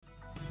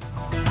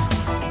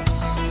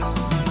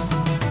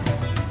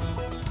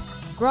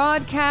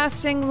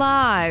Broadcasting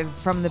live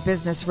from the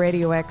Business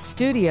Radio X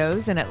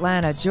studios in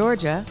Atlanta,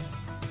 Georgia,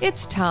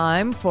 it's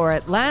time for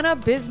Atlanta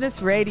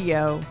Business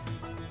Radio.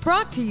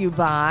 Brought to you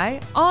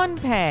by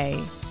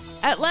OnPay,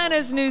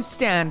 Atlanta's new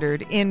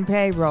standard in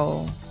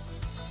payroll.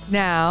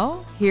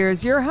 Now,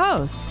 here's your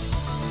host.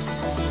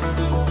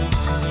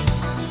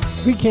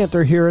 Lee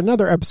Cantor here,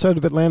 another episode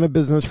of Atlanta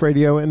Business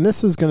Radio, and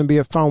this is going to be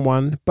a fun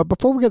one. But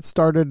before we get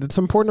started, it's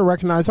important to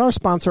recognize our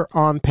sponsor,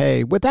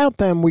 OnPay. Without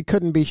them, we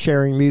couldn't be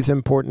sharing these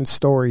important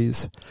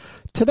stories.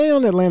 Today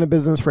on Atlanta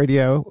Business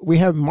Radio, we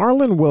have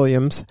Marlon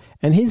Williams,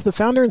 and he's the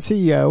founder and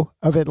CEO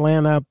of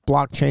Atlanta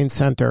Blockchain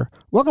Center.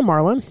 Welcome,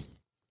 Marlon.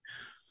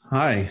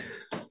 Hi.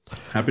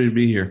 Happy to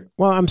be here.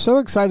 Well, I'm so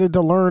excited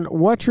to learn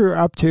what you're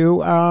up to.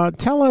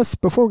 Tell us,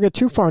 before we get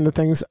too far into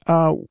things,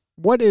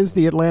 what is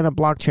the Atlanta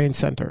Blockchain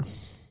Center?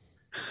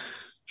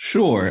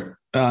 Sure.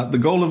 The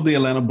goal of the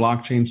Atlanta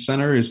Blockchain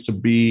Center is to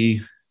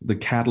be the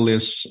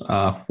catalyst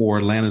for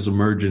Atlanta's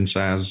emergence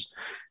as,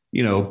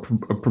 a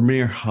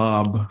premier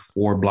hub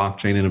for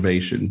blockchain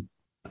innovation.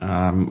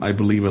 I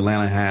believe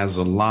Atlanta has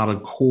a lot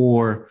of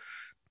core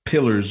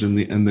pillars in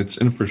its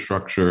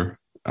infrastructure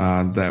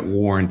that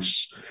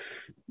warrants,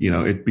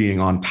 it being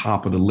on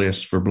top of the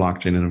list for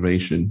blockchain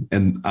innovation.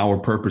 And our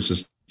purpose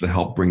is to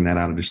help bring that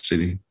out of the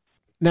city.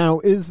 Now,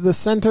 is the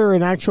center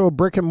an actual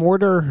brick and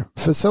mortar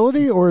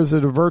facility, or is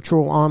it a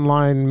virtual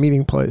online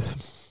meeting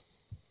place?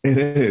 It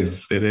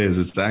is.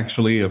 It's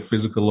actually a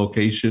physical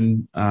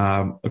location,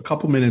 a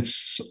couple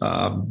minutes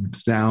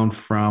down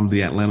from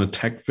the Atlanta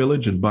Tech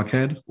Village in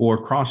Buckhead, or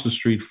across the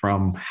street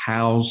from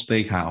Hal's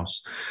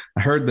Steakhouse.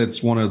 I heard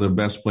that's one of the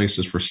best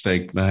places for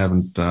steak, but I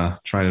haven't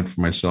tried it for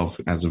myself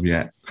as of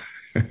yet.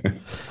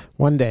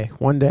 One day.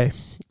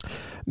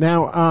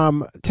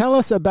 Now, tell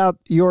us about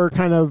your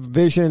kind of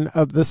vision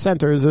of the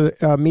center. Is it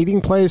a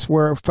meeting place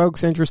where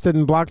folks interested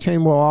in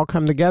blockchain will all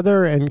come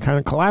together and kind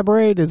of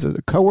collaborate? Is it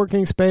a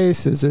co-working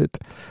space? Is it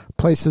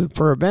places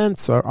for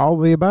events, or all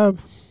of the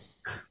above?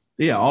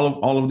 Yeah,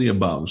 all of the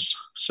above.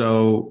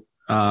 So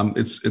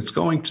it's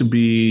going to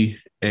be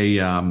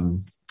a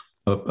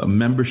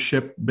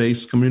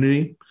membership-based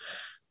community.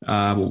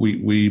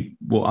 We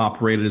will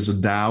operate as a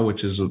DAO,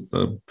 which is a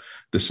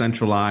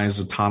decentralized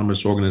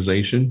autonomous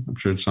organization. I'm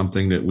sure it's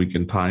something that we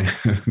can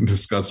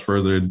discuss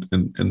further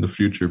in the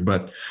future,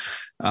 but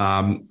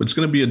it's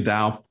going to be a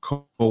DAO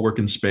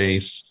co-working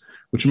space,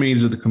 which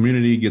means that the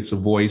community gets a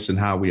voice in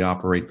how we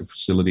operate the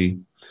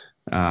facility.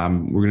 We're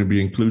going to be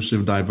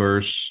inclusive,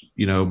 diverse,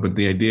 but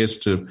the idea is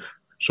to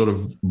sort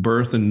of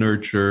birth and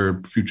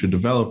nurture future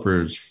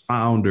developers,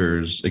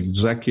 founders,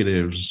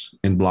 executives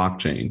in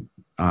blockchain.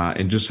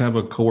 And just have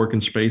a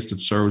co-working space that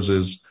serves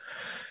as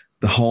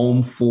the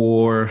home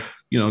for,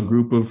 a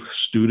group of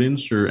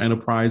students or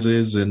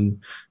enterprises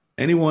and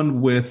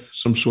anyone with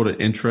some sort of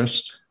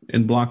interest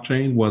in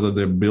blockchain, whether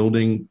they're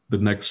building the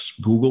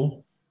next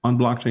Google on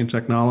blockchain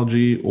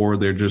technology, or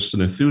they're just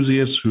an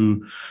enthusiast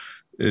who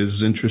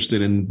is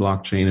interested in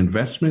blockchain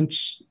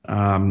investments.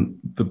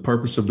 The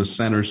purpose of the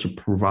center is to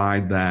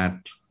provide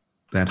that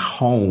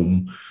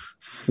home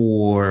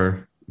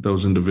for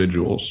those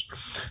individuals.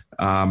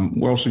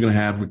 We're also going to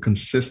have a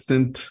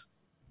consistent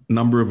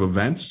number of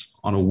events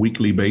on a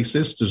weekly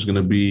basis. There's going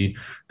to be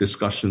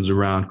discussions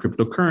around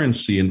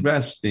cryptocurrency,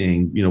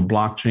 investing,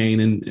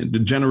 blockchain and the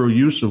general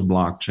use of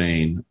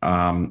blockchain,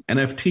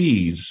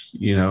 NFTs,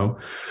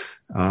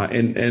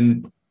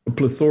 and a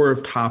plethora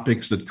of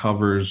topics that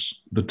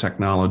covers the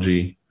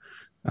technology,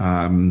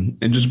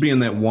 and just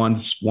being that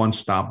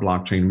one-stop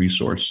blockchain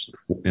resource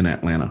in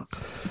Atlanta.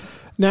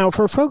 Now,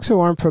 for folks who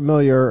aren't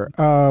familiar,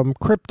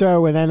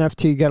 crypto and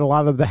NFT get a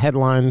lot of the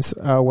headlines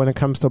when it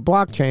comes to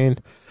blockchain.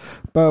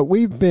 But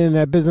we've been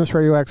at Business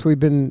Radio X, we've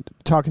been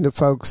talking to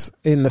folks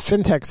in the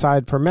fintech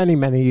side for many,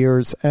 many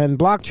years. And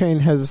blockchain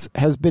has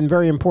been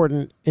very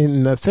important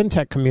in the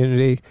fintech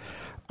community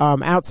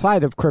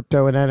outside of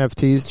crypto and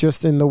NFTs,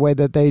 just in the way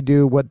that they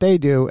do what they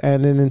do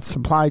and in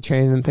supply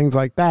chain and things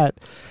like that.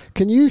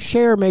 Can you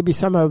share maybe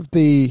some of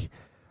the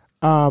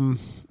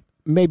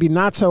maybe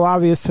not so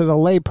obvious to the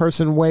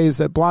layperson ways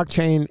that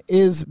blockchain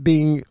is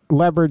being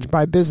leveraged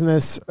by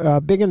business,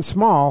 big and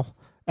small,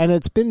 and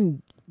it's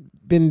been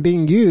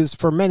being used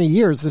for many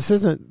years? This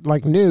isn't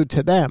like new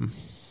to them.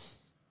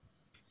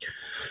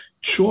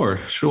 Sure.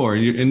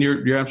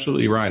 You're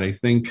absolutely right. I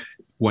think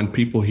when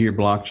people hear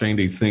blockchain,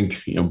 they think,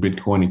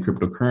 Bitcoin and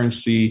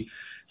cryptocurrency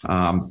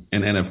and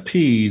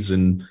NFTs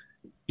and,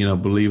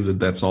 believe that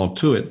that's all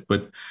to it.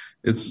 But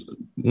it's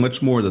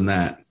much more than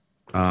that.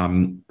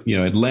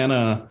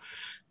 Atlanta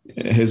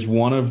is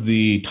one of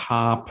the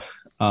top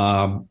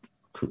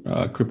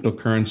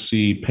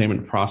cryptocurrency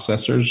payment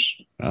processors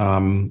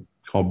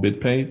called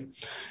BitPay,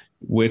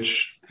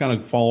 which kind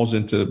of falls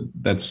into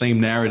that same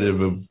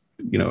narrative of,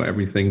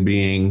 everything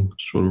being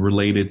sort of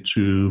related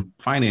to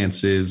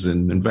finances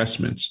and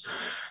investments.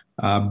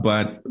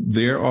 But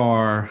there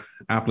are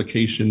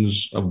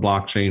applications of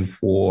blockchain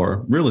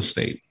for real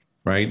estate,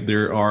 right?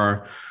 There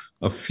are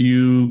a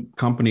few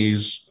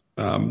companies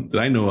that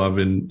I know of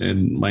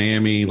in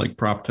Miami, like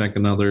PropTech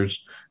and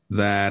others,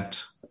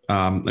 that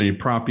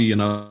Proppy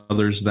and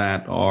others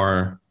that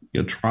are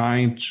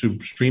trying to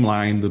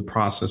streamline the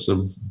process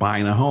of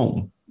buying a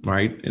home,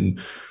 right? And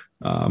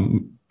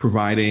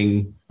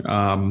providing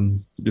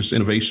just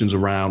innovations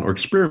around, or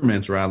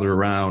experiments rather,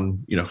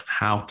 around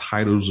how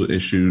titles are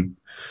issued,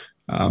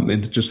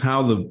 and just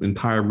how the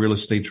entire real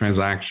estate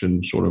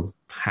transaction sort of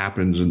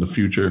happens in the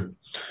future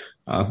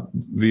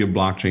via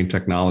blockchain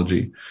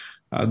technology.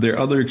 There are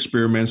other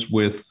experiments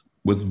with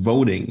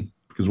voting,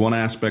 because one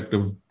aspect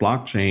of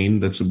blockchain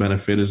that's a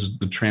benefit is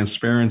the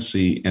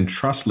transparency and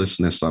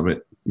trustlessness of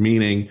it,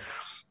 meaning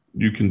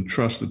you can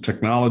trust the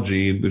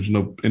technology. There's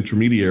no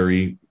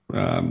intermediary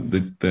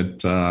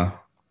that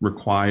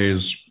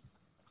requires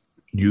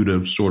you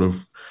to sort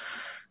of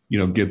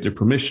get their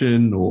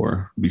permission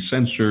or be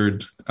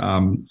censored.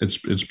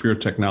 It's pure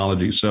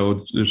technology.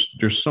 So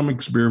there's some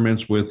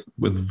experiments with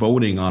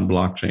voting on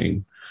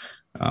blockchain.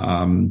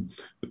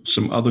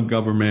 Some other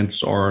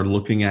governments are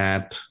looking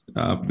at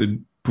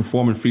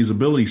performing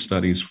feasibility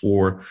studies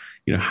for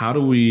how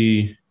do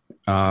we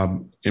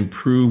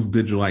improve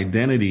digital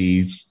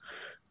identities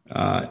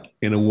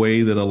in a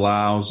way that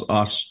allows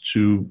us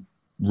to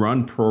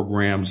run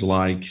programs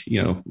like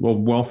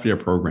welfare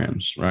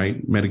programs,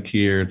 right?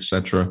 Medicare, et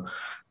cetera.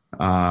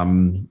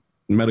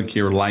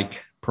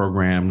 Medicare-like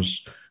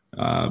programs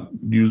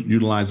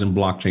utilizing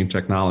blockchain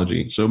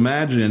technology. So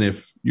imagine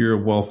if you're a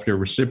welfare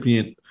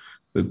recipient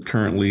that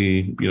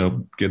currently,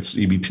 gets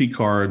EBT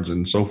cards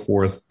and so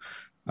forth.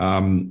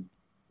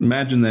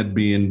 Imagine that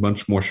being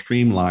much more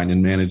streamlined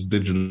and managed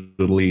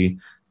digitally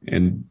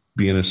and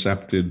being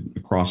accepted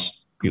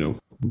across,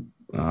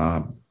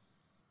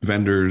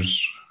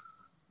 vendors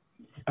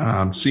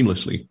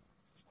seamlessly.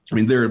 I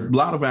mean, there are a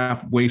lot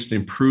of ways to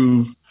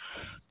improve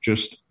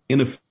just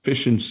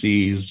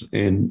inefficiencies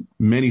in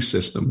many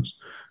systems.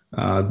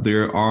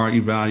 There are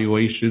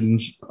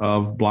evaluations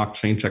of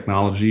blockchain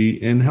technology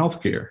in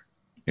healthcare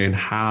and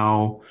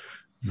how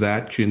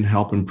that can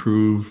help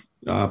improve,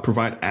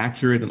 provide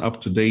accurate and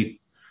up-to-date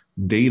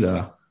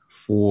data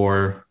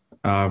for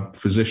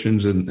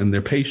physicians and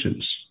their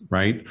patients,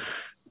 right?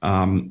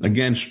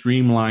 Again,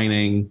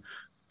 streamlining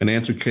an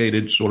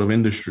antiquated sort of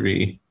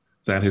industry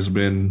that has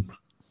been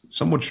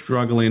somewhat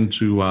struggling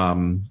to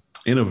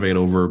innovate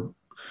over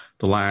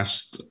the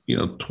last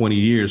 20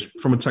 years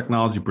from a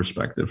technology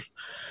perspective.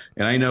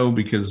 And I know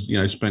because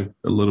I spent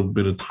a little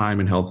bit of time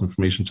in health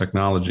information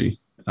technology.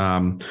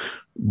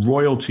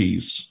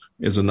 Royalties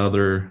is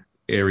another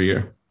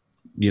area.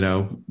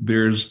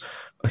 There's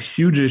a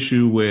huge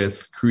issue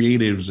with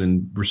creatives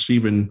and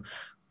receiving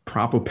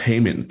proper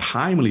payment,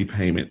 timely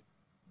payment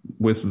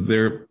with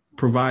their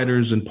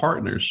providers and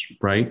partners,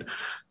 right?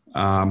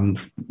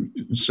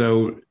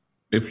 So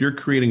if you're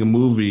creating a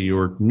movie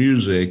or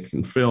music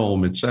and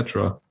film, et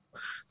cetera,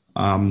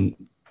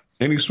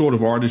 any sort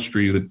of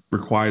artistry that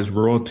requires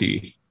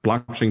royalty,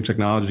 blockchain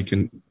technology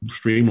can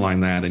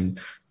streamline that and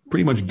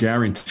pretty much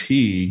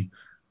guarantee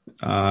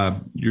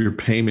your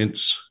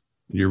payments,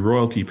 your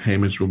royalty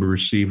payments will be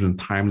received in a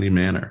timely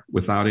manner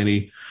without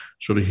any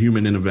sort of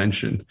human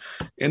intervention.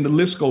 And the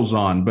list goes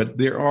on, but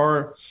there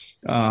are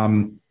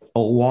a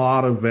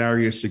lot of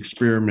various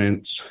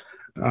experiments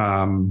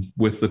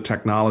with the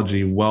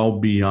technology well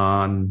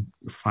beyond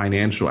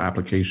financial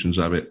applications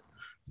of it.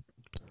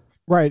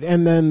 Right.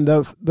 And then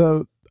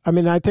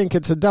I think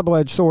it's a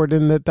double-edged sword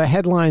in that the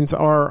headlines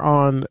are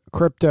on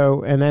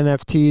crypto and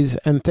NFTs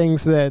and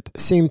things that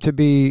seem to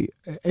be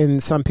in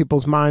some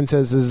people's minds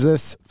as, is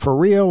this for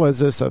real? Is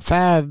this a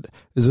fad?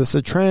 Is this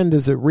a trend?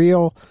 Is it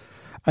real?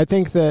 I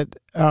think that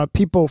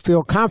people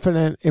feel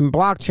confident in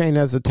blockchain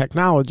as a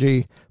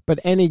technology, but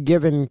any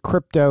given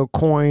crypto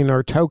coin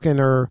or token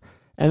or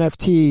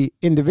NFT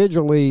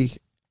individually,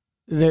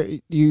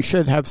 you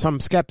should have some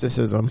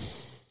skepticism.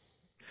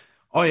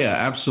 Oh, yeah,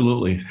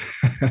 absolutely.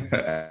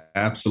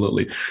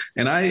 Absolutely.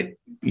 And I,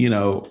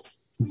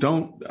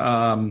 don't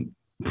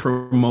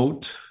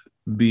promote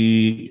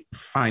the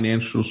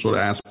financial sort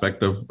of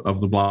aspect of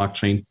the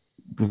blockchain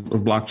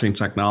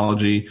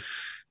technology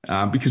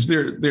because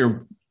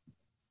there's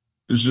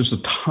just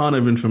a ton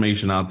of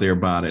information out there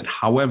about it.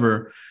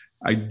 However,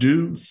 I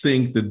do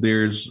think that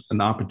there's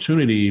an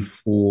opportunity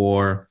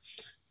for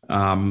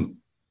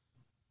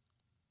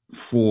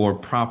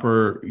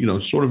proper,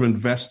 sort of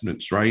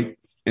investments, right?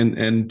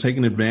 And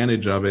taking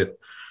advantage of it,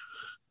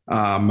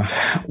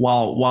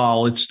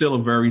 while it's still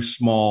a very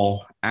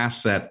small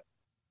asset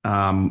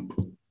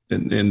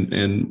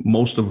in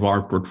most of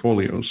our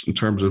portfolios in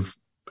terms of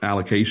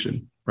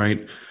allocation,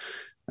 right?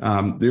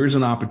 There is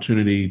an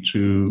opportunity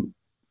to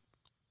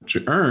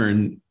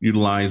earn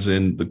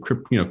utilizing the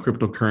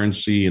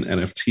cryptocurrency and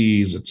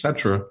NFTs, et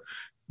cetera.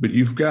 But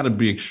you've got to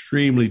be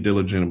extremely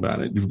diligent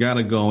about it. You've got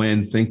to go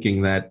in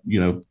thinking that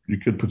you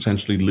could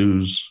potentially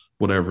lose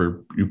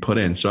whatever you put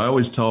in. So I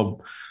always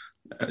tell,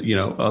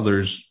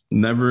 others,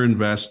 never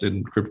invest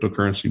in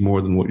cryptocurrency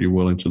more than what you're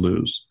willing to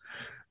lose.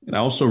 And I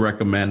also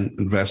recommend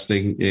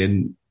investing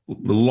in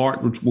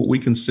what we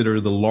consider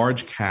the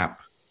large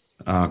cap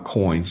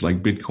coins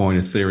like Bitcoin,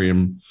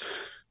 Ethereum,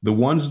 the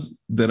ones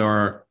that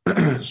are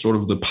sort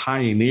of the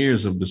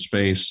pioneers of the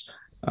space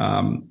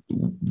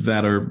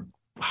that are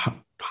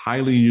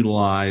highly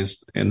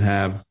utilized and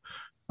have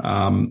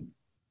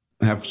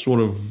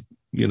sort of,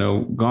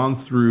 gone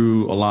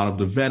through a lot of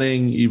the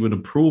vetting, even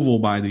approval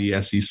by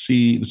the SEC,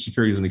 the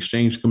Securities and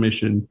Exchange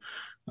Commission,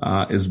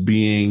 as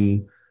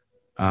being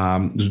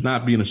there's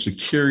not being a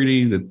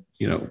security that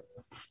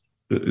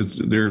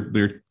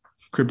they're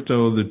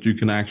crypto that you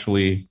can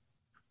actually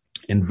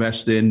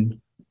invest in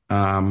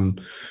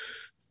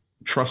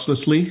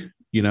trustlessly,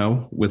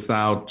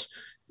 without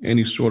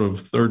any sort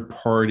of third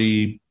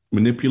party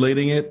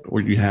manipulating it,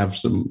 or you have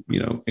some,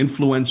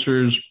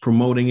 influencers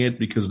promoting it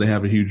because they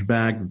have a huge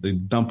bag that they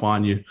dump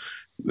on you.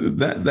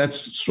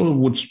 That's sort of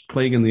what's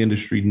plaguing the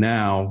industry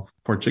now,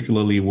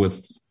 particularly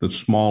with the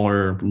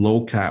smaller,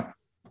 low cap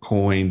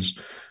coins.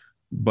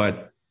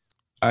 But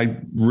I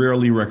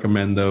rarely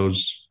recommend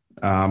those.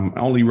 I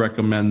only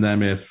recommend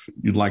them if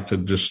you'd like to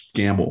just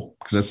gamble,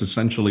 because that's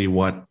essentially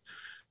what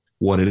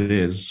it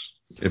is.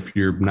 If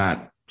you're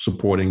not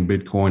supporting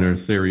Bitcoin or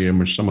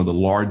Ethereum or some of the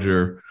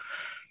larger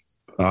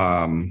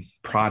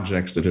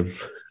projects that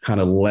have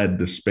kind of led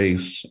the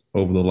space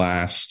over the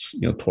last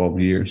 12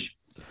 years.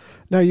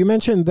 Now, you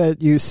mentioned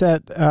that you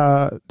set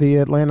the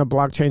Atlanta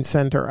Blockchain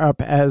Center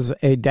up as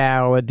a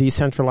DAO, a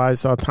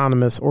decentralized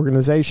autonomous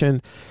organization.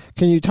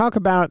 Can you talk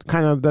about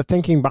kind of the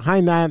thinking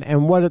behind that,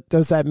 and what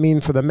does that mean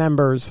for the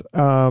members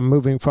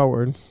moving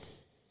forward?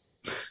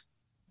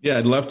 Yeah,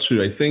 I'd love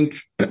to. I think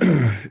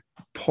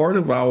part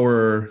of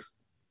our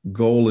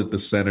goal at the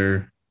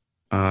center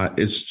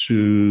is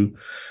to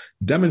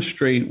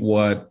demonstrate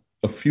what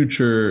a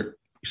future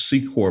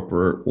C Corp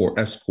or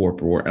S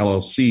Corp or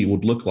LLC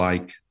would look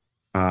like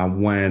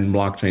when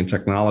blockchain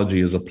technology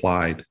is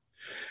applied.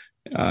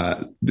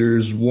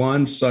 There's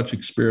one such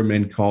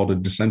experiment called a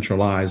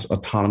decentralized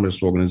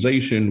autonomous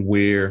organization,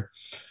 where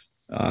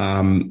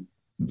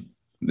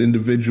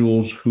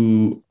individuals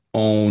who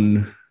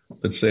own,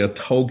 let's say, a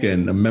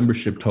token, a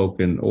membership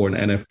token, or an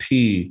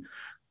NFT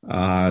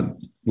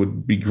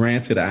would be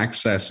granted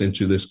access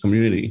into this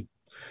community.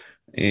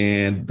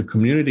 And the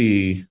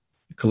community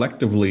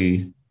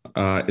collectively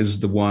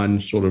is the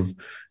one sort of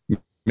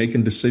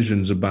making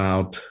decisions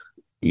about,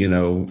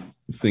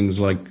 things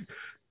like,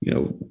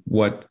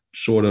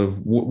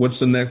 what's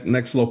the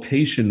next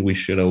location we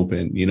should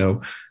open?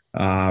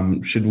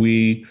 Should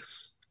we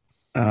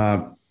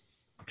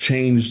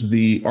change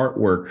the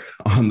artwork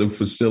on the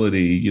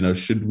facility?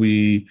 Should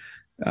we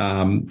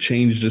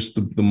change just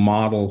the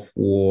model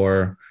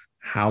for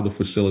how the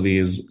facility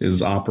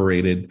is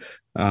operated?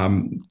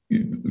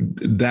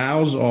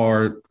 DAOs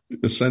are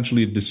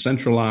essentially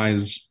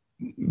decentralized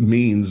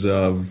means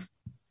of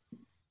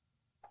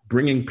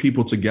bringing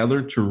people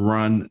together to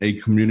run a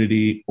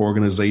community,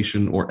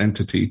 organization, or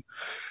entity.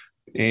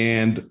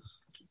 And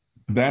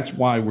that's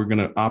why we're going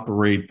to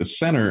operate the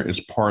center as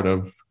part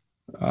of,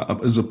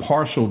 as a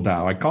partial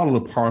DAO. I call it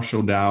a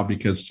partial DAO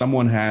because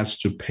someone has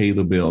to pay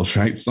the bills,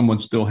 right? Someone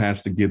still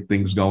has to get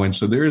things going.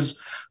 So there's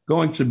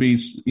going to be,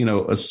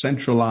 a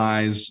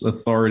centralized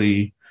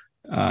authority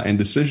and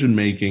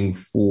decision-making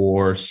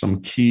for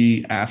some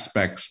key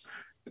aspects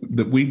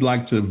that we'd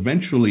like to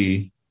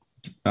eventually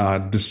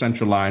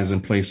decentralize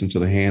and place into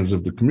the hands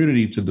of the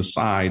community to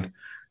decide.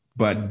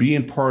 But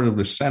being part of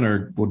the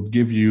center would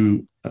give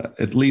you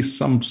at least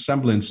some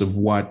semblance of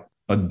what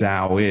a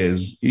DAO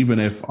is, even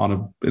if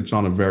it's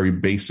on a very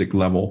basic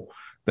level.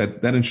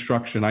 That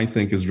instruction, I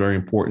think, is very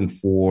important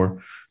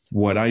for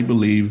what I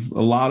believe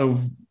a lot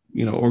of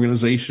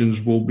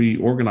organizations will be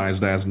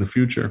organized as in the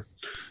future,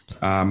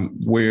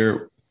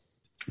 where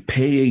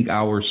paying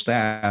our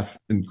staff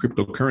in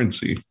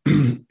cryptocurrency,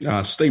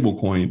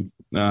 stablecoin.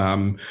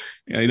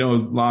 I know a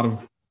lot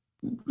of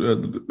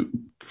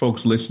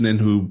folks listening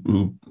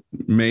who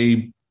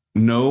may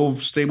know of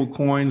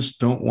stablecoins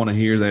don't want to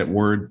hear that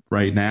word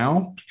right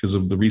now because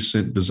of the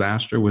recent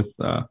disaster with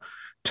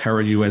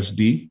Terra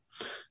USD.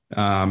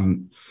 But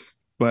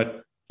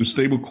the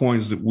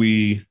stablecoins that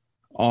we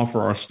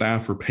offer our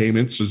staff for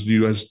payments is the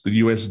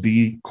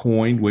USD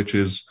coin, which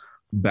is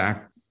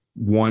backed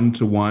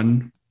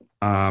 1-to-1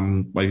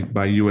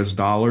 by US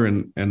dollar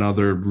and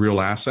other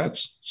real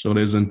assets. So it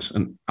isn't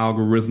an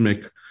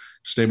algorithmic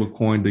stable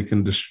coin that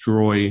can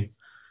destroy,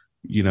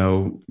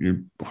 your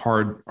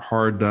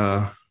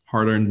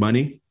hard-earned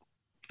money.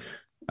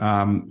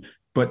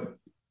 But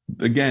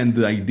again,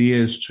 the idea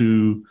is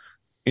to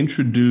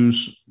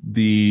introduce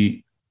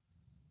the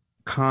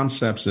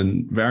concepts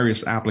and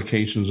various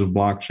applications of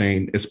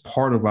blockchain as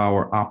part of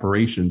our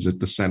operations at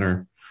the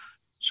center,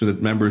 so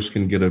that members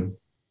can get an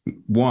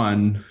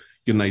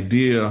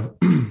idea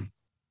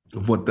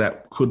of what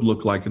that could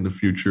look like in the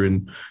future,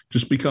 and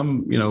just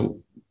become,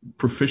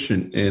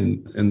 proficient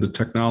in the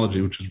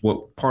technology, which is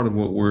part of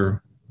what we're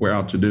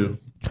out to do.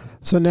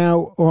 So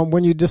now,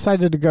 when you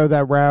decided to go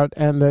that route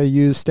and they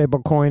use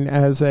stablecoin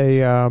as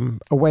a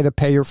way to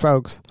pay your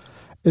folks,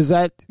 is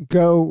that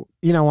go,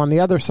 on the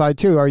other side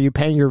too? Are you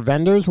paying your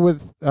vendors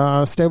with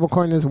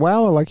stablecoin as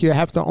well? Or like you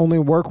have to only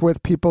work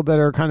with people that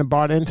are kind of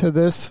bought into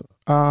this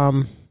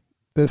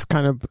this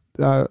kind of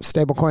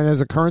stablecoin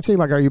as a currency?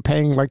 Like, are you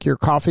paying like your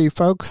coffee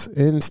folks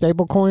in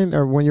stablecoin,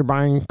 or when you're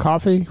buying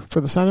coffee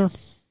for the center?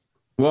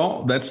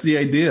 Well, that's the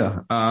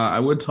idea. I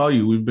would tell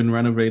you, we've been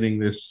renovating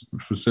this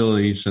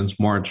facility since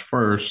March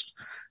 1st.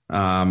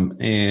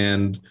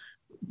 And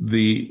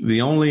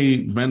the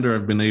only vendor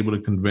I've been able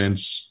to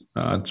convince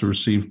to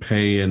receive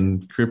pay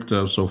in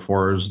crypto so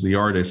far is the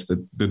artist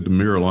that did the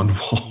mural on the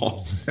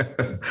wall.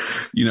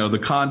 The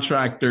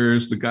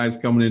contractors, the guys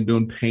coming in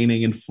doing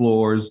painting and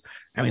floors.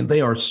 I mean,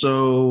 they are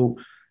so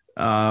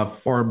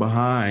far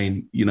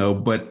behind,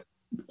 but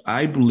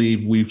I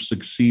believe we've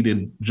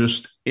succeeded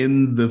just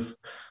in the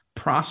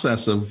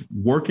process of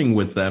working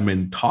with them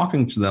and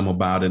talking to them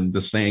about it and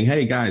just saying,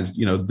 hey guys,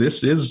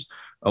 this is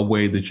a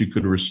way that you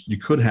could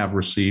have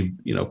received,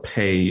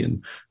 pay,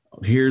 and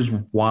here's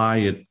why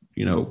it,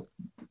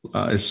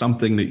 is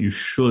something that you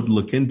should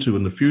look into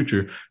in the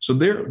future. So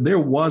there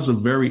was a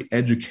very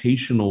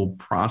educational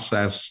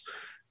process.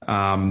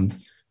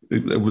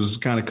 It was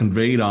kind of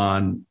conveyed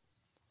on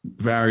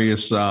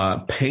various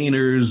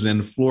painters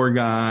and floor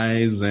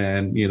guys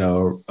and,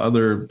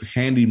 other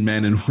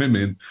handymen and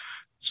women.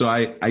 So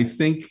I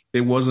think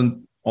it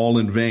wasn't all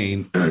in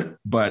vain,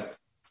 but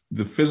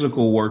the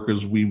physical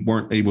workers we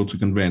weren't able to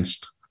convince.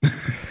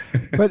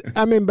 But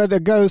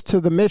it goes to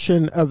the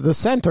mission of the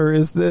center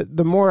is that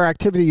the more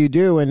activity you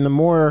do and the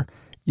more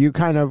you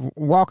kind of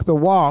walk the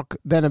walk,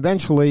 then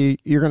eventually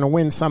you're going to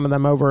win some of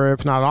them over,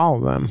 if not all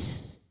of them.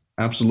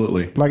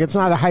 Absolutely. Like, it's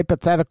not a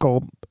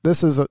hypothetical.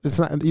 It's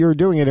not, you're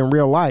doing it in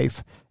real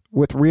life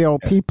with real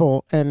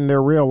people and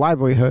their real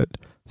livelihood.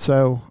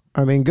 So,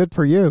 good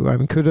for you.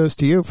 Kudos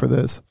to you for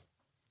this.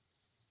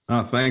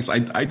 Thanks.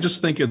 I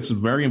just think it's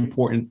very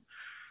important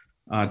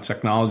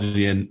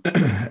technology, and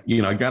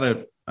I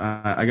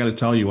gotta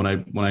tell you, when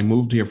I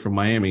moved here from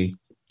Miami,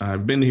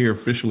 I've been here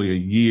officially a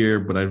year,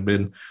 but I've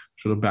been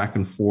sort of back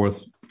and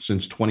forth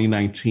since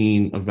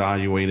 2019,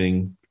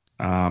 evaluating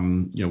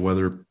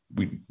whether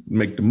we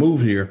make the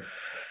move here.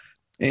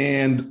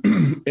 And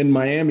in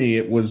Miami,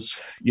 it was,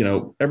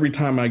 every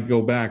time I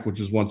go back, which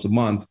is once a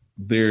month,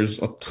 there's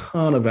a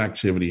ton of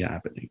activity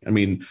happening. I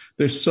mean,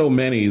 there's so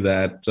many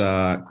that,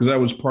 because I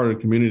was part of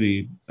the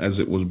community as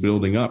it was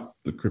building up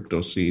the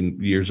crypto scene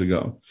years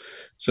ago.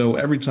 So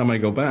every time I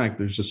go back,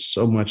 there's just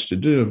so much to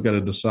do. I've got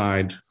to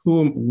decide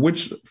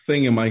which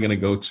thing am I going to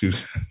go to,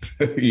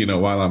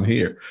 while I'm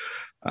here.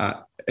 And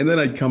then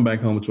I'd come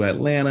back home to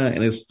Atlanta,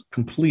 and it's the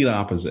complete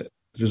opposite.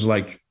 There's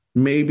like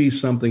maybe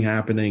something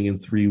happening in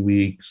 3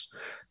 weeks.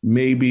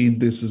 Maybe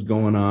this is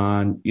going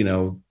on.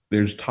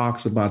 There's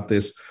talks about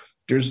this.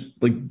 There's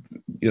like,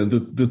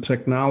 the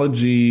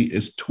technology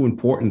is too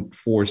important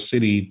for a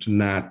city to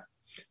not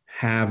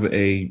have at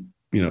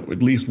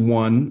least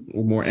one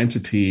or more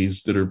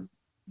entities that are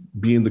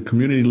being the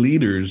community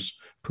leaders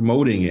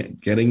promoting it,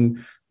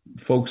 getting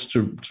folks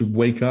to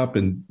wake up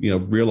and,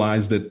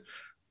 realize that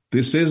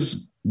this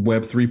is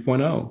Web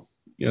 3.0.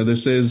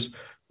 This is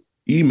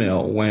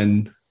email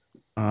when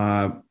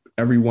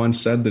everyone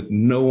said that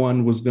no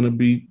one was going to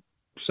be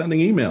sending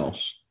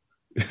emails.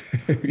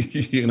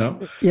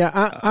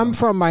 Yeah, I'm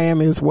from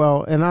Miami as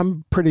well, and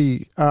I'm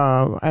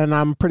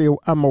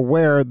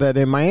aware that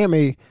in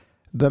Miami,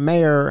 the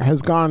mayor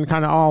has gone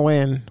kind of all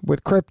in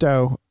with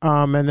crypto,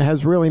 and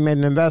has really made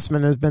an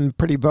investment, has been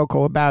pretty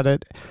vocal about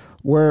it.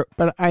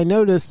 But I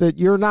noticed that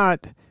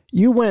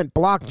you went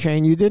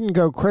blockchain, you didn't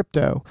go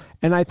crypto.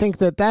 And I think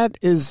that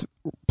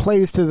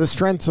plays to the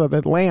strengths of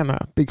Atlanta,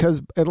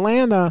 because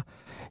Atlanta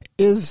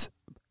is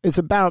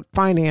about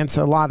finance,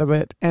 a lot of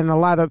it, and a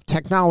lot of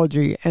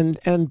technology, and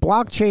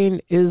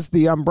blockchain is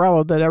the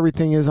umbrella that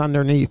everything is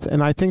underneath.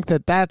 And I think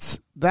that's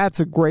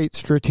a great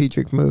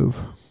strategic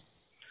move.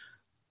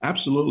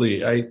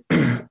 Absolutely. I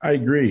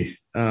agree.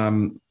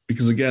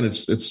 Because again,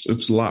 it's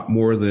a lot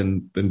more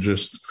than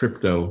just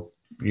crypto,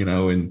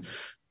 and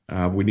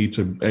we need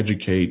to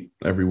educate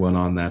everyone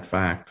on that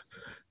fact.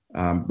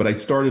 But I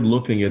started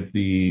looking at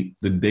the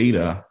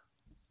data,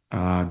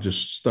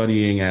 just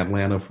studying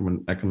Atlanta from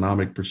an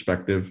economic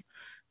perspective.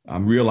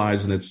 I'm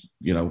realizing it's,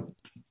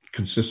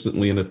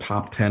 consistently in the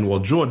top 10. Well,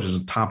 Georgia's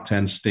a top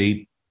 10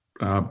 state,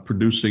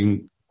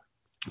 producing,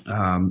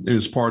 it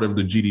was part of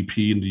the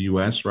GDP in the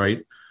U.S., right?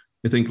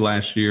 I think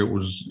last year it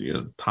was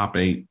top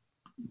 8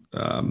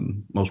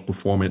 most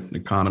performant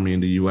economy in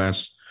the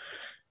U.S.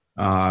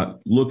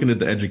 Looking at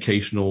the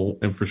educational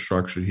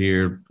infrastructure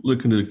here,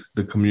 looking at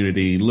the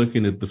community,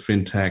 looking at the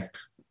fintech,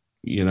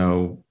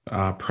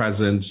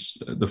 presence,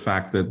 the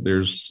fact that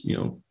there's,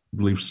 I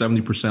believe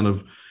 70%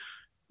 of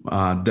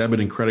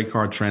debit and credit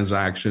card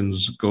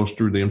transactions goes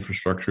through the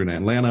infrastructure in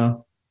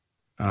Atlanta.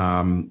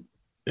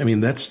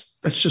 That's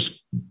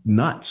just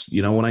nuts.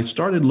 When I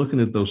started looking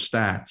at those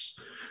stats,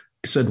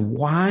 I said,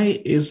 why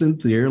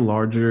isn't there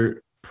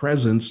larger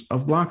presence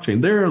of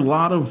blockchain? There are a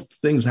lot of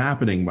things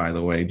happening, by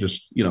the way,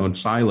 just, in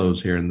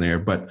silos here and there,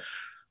 but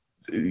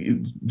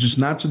just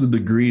not to the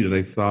degree that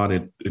I thought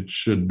it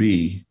should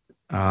be.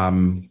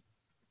 And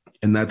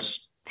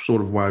that's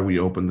sort of why we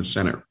opened the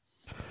center.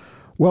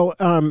 Well,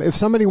 if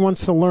somebody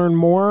wants to learn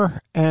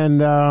more and,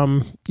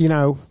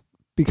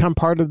 become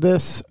part of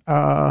this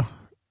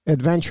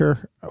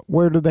adventure,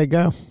 where do they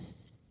go?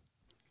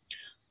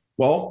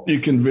 Well, you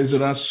can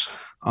visit us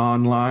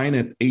online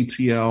at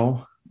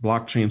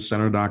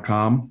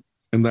atlblockchaincenter.com,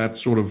 and that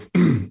sort of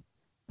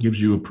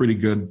gives you a pretty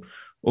good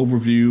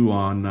overview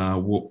on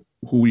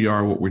who we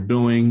are, what we're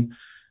doing,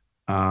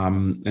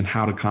 and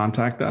how to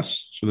contact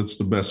us. So that's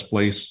the best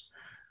place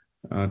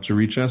to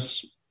reach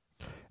us.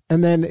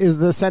 And then is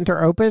the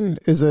center open?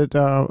 Is it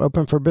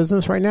open for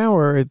business right now,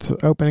 or it's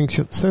opening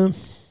soon?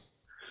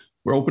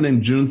 We're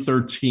opening June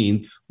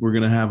 13th. We're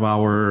going to have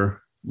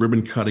our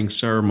ribbon cutting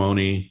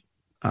ceremony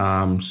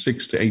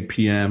 6 to 8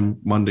 p.m.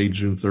 Monday,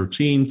 June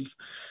 13th.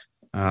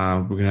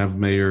 We're going to have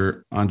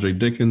Mayor Andre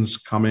Dickens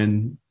come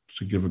in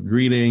to give a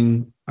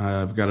greeting.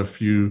 I've got a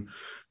few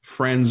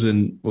friends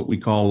and what we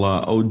call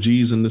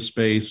OGs in the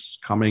space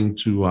coming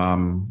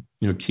to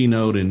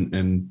keynote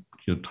and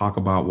talk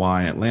about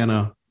why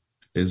Atlanta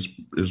is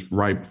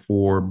ripe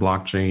for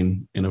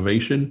blockchain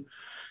innovation.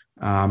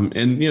 And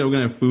we're going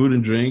to have food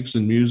and drinks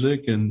and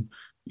music, and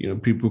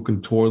people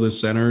can tour the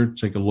center,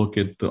 take a look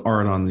at the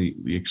art on the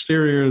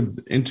exterior,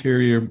 the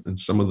interior, and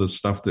some of the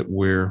stuff that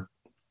we've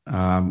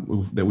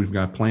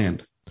got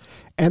planned.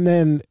 And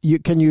then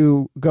can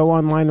you go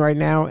online right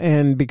now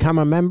and become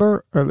a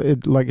member? Or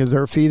is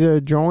there a fee to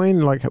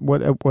join? Like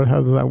what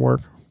how does that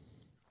work?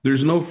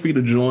 There's no fee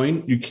to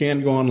join. You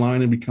can go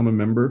online and become a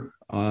member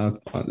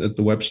at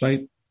the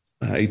website,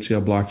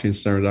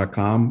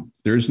 atlblockchaincenter.com.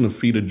 There isn't a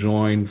fee to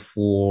join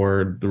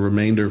for the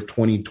remainder of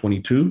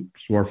 2022.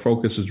 So our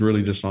focus is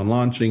really just on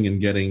launching and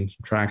getting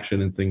some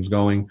traction and things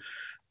going.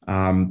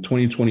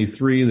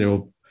 2023, there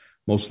will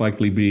most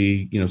likely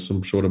be,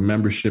 some sort of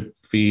membership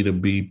fee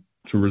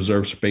to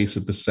reserve space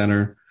at the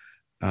center.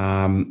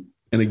 And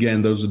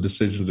again, those are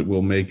decisions that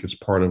we'll make as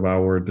part of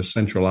our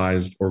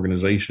decentralized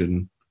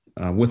organization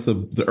with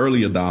the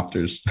early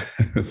adopters.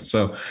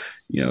 So,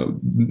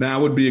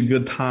 now would be a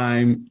good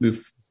time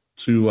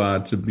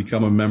to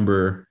become a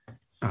member,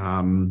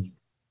 and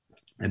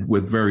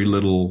with very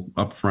little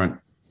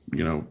upfront,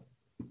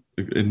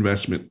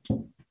 investment.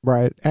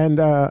 Right. And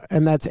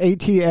that's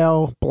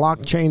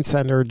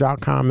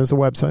atlblockchaincenter.com is the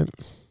website.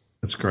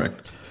 That's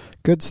correct.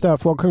 Good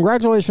stuff. Well,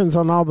 congratulations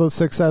on all the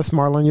success,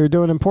 Marlon. You're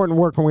doing important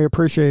work, and we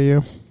appreciate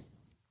you.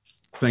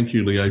 Thank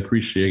you, Lee. I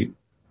appreciate.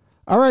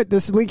 All right.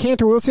 This is Lee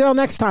Cantor. We'll see you all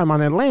next time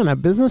on Atlanta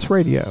Business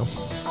Radio.